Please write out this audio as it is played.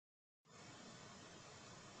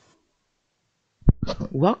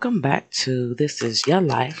Welcome back to This Is Your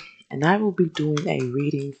Life, and I will be doing a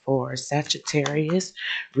reading for Sagittarius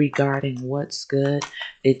regarding what's good.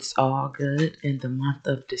 It's all good in the month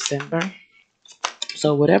of December.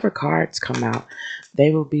 So, whatever cards come out, they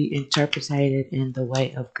will be interpreted in the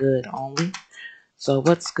way of good only. So,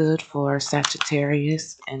 what's good for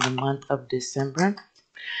Sagittarius in the month of December?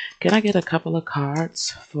 Can I get a couple of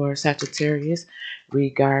cards for Sagittarius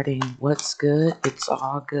regarding what's good? It's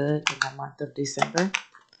all good in the month of December.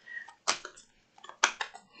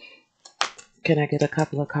 Can I get a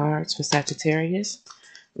couple of cards for Sagittarius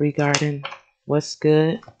regarding what's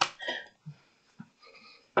good?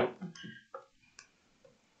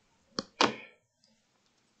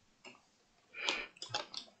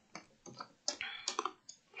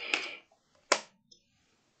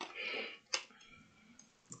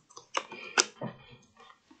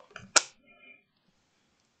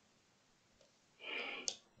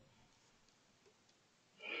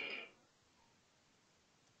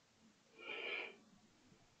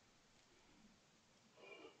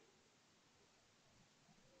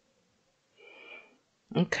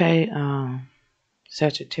 Okay,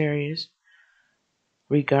 Sagittarius,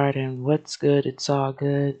 regarding what's good, it's all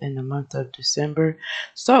good in the month of December.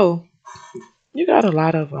 So you got a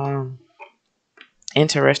lot of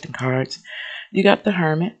interesting cards. You got the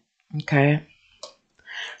Hermit, okay.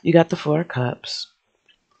 You got the Four of Cups.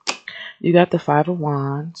 You got the Five of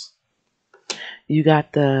Wands. You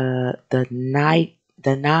got the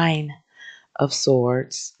Nine of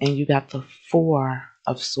Swords, and you got the Four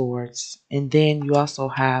of Swords, and then you also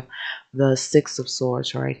have the Six of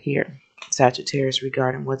Swords right here. Sagittarius,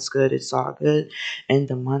 regarding what's good, it's all good in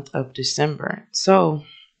the month of December. So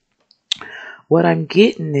what I'm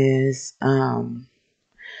getting is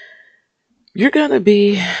you're gonna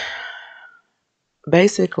be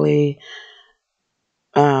basically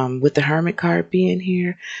with the Hermit card being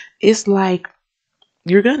here, it's like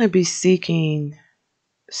you're gonna be seeking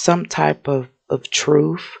some type of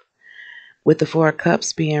truth. With the Four of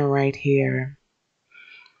Cups being right here,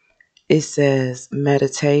 it says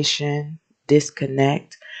meditation,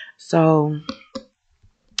 disconnect. So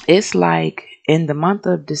it's like in the month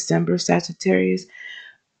of December, Sagittarius,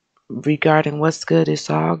 regarding what's good, it's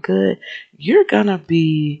all good. You're going to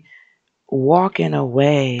be walking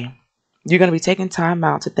away. You're going to be taking time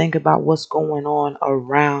out to think about what's going on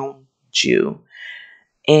around you.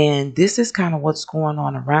 And this is kind of what's going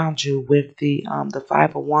on around you with the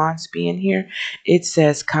Five of Wands being here. It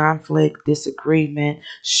says conflict, disagreement,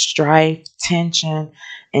 strife, tension,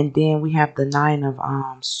 and then we have the Nine of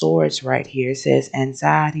Swords right here. It says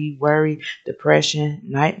anxiety, worry, depression,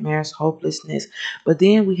 nightmares, hopelessness. But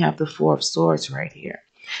then we have the Four of Swords right here.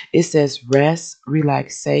 It says rest,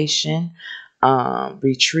 relaxation,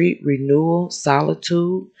 retreat, renewal,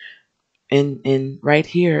 solitude. And right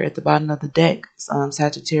here at the bottom of the deck,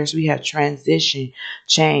 Sagittarius, we have transition,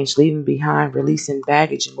 change, leaving behind, releasing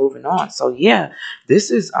baggage, and moving on. So yeah, this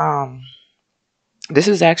is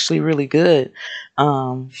actually really good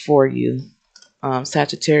for you,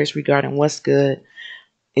 Sagittarius, regarding what's good.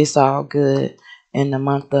 It's all good in the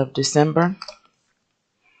month of December.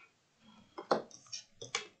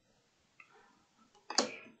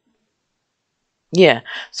 Yeah.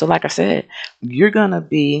 So like I said, you're gonna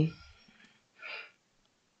be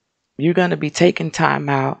taking time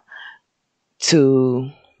out to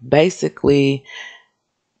basically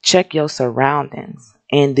check your surroundings.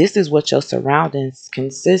 And this is what your surroundings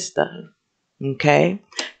consist of. Okay?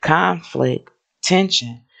 Conflict,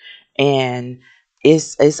 tension. And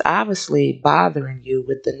it's obviously bothering you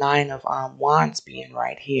with the Nine of Wands being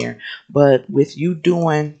right here. But with you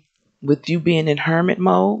being in hermit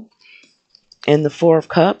mode and the Four of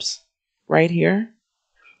Cups right here,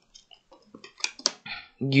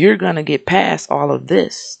 you're gonna get past all of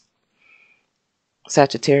this.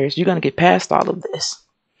 Sagittarius, you're gonna get past all of this.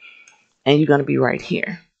 And you're gonna be right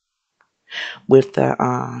here with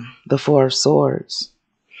the Four of Swords.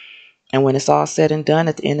 And when it's all said and done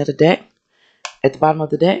at the end of the deck, at the bottom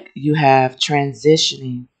of the deck, you have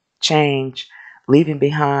transitioning, change, leaving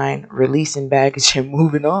behind, releasing baggage, and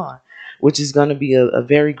moving on, which is going to be a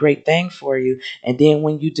very great thing for you. And then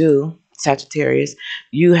when you do, Sagittarius,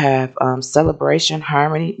 you have celebration,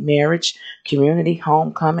 harmony, marriage, community,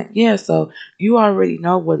 homecoming. Yeah, so you already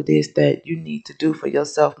know what it is that you need to do for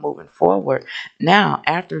yourself moving forward. Now,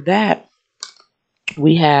 after that,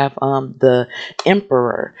 we have the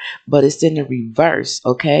Emperor, but it's in the reverse.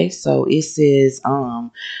 Okay, so it says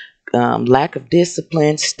lack of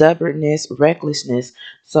discipline, stubbornness, recklessness.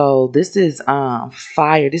 So this is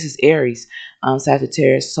fire. This is Aries,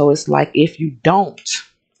 Sagittarius. So it's like if you don't,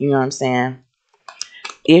 you know what I'm saying,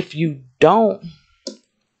 if you don't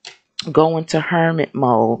go into hermit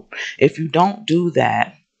mode. If you don't do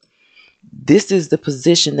that, this is the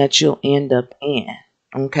position that you'll end up in.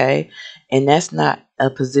 Okay. And that's not a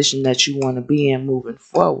position that you want to be in moving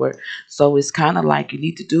forward. So it's kind of like you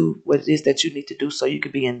need to do what it is that you need to do so you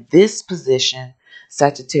can be in this position,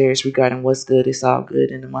 Sagittarius, regarding what's good. It's all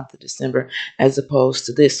good in the month of December, as opposed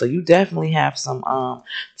to this. So you definitely have some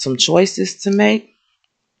choices to make.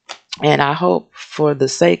 And I hope for the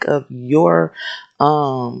sake of your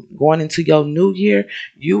going into your new year,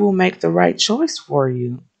 you will make the right choice for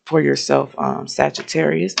yourself,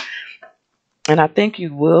 Sagittarius. And I think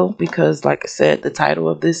you will, because like I said, the title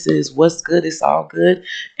of this is What's Good It's All Good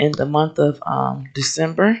in the month of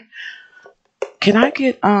December. Can I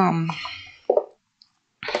get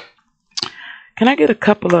a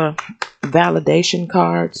couple of validation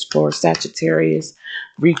cards for Sagittarius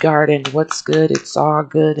regarding what's good it's all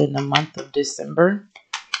good in the month of December?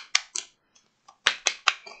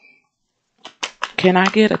 Can I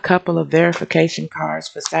get a couple of verification cards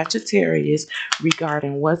for Sagittarius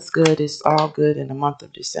regarding what's good is all good in the month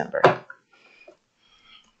of December?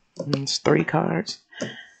 It's 3 cards.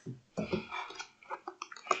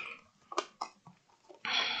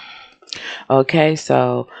 Okay,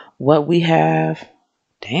 so what we have,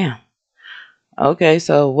 damn. Okay,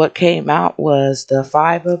 so what came out was the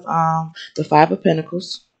 5 of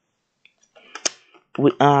Pentacles,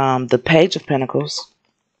 the Page of Pentacles,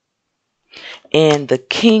 and the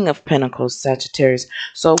King of Pentacles, Sagittarius.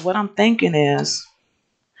 So what I'm thinking is,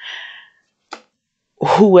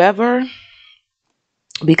 whoever,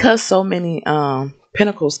 because so many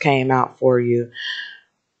pentacles came out for you,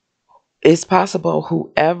 it's possible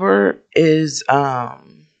whoever is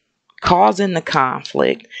causing the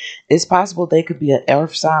conflict, it's possible they could be an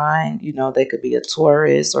earth sign, they could be a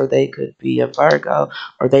Taurus, or they could be a Virgo,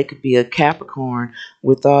 or they could be a Capricorn,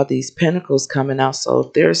 with all these pentacles coming out. So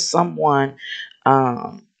if there's someone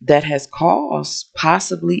that has caused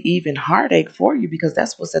possibly even heartache for you, because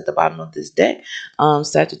that's what's at the bottom of this deck,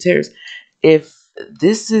 Sagittarius, if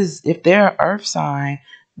they're an earth sign,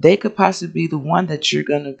 they could possibly be the one that you're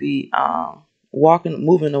going to be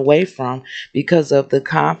moving away from, because of the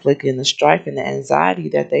conflict and the strife and the anxiety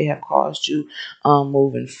that they have caused you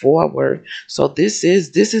moving forward. So this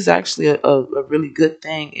is actually a really good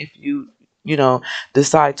thing if you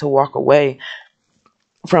decide to walk away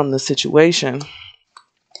from the situation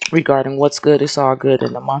regarding what's good it's all good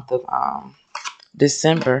in the month of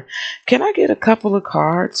December. Can I get a couple of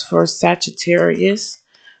cards for Sagittarius?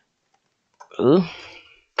 Ooh.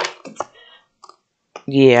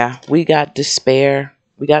 Yeah, we got despair.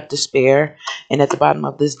 We got despair. And at the bottom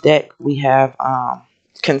of this deck, we have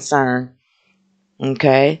concern.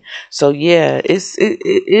 Okay. So yeah, it's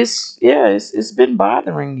been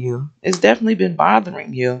bothering you. It's definitely been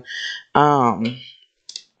bothering you. Um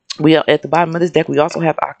we are at the bottom of this deck, we also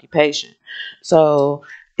have occupation. So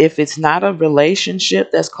if it's not a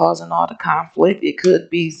relationship that's causing all the conflict, it could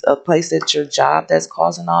be a place at your job that's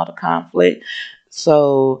causing all the conflict.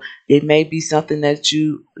 So it may be something that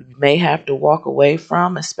you may have to walk away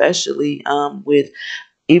from, especially with,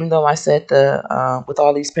 even though I said with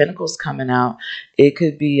all these pentacles coming out, it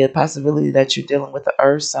could be a possibility that you're dealing with the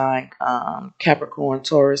earth sign, Capricorn,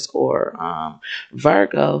 Taurus, or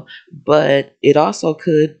Virgo. But it also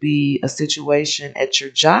could be a situation at your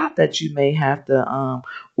job that you may have to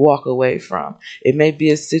walk away from. It may be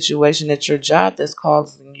a situation at your job that's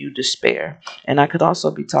causing you despair. And I could also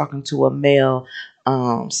be talking to a male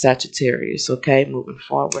Sagittarius. Okay, moving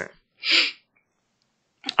forward.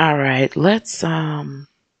 All right, let's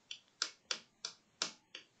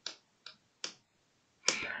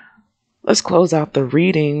close out the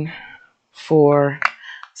reading for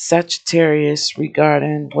Sagittarius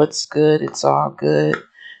regarding what's good, it's all good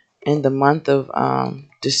in the month of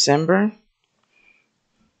December.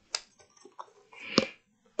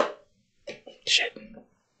 Shit.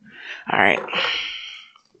 All right.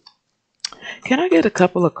 Can I get a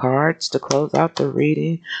couple of cards to close out the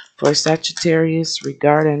reading for Sagittarius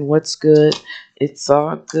regarding what's good, it's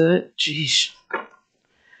all good? Jeez.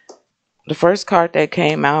 The first card that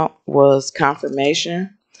came out was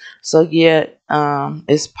confirmation. So yeah,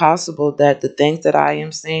 it's possible that the things that I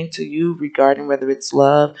am saying to you regarding whether it's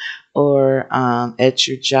love or at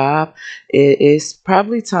your job, it is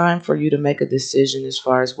probably time for you to make a decision as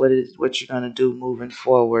far as what you're going to do moving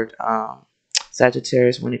forward,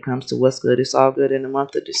 Sagittarius, when it comes to what's good. It's all good in the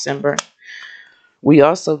month of December. We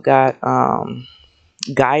also got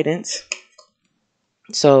guidance.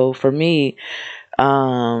 So for me,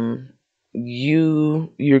 um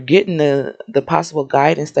you're getting the possible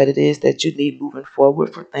guidance that it is that you need moving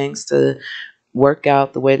forward for things to work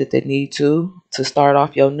out the way that they need to start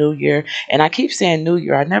off your new year. And I keep saying new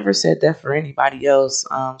year. I never said that for anybody else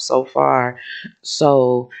so far.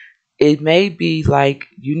 So it may be like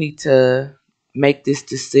you need to make this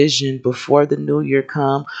decision before the new year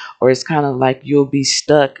come, or it's kind of like you'll be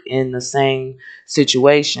stuck in the same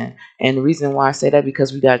situation. And the reason why I say that,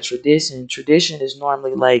 because we got tradition. Tradition is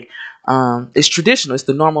normally like it's traditional. It's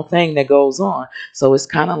the normal thing that goes on. So it's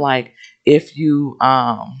kind of like if you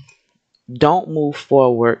don't move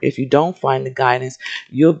forward, if you don't find the guidance,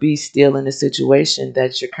 you'll be still in the situation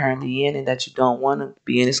that you're currently in and that you don't want to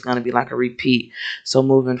be in. It's going to be like a repeat. So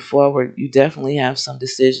moving forward, you definitely have some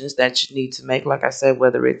decisions that you need to make. Like I said,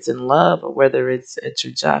 whether it's in love or whether it's at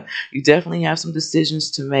your job, you definitely have some decisions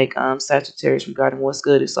to make, Sagittarius, regarding what's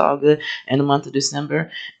good. It's all good in the month of December.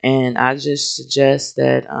 And I just suggest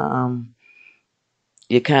that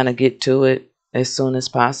you kind of get to it as soon as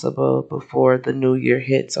possible before the new year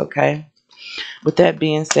hits, okay? With that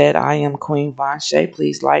being said, I am Queen Von Shay.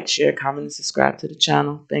 Please like, share, comment, and subscribe to the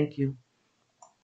channel. Thank you.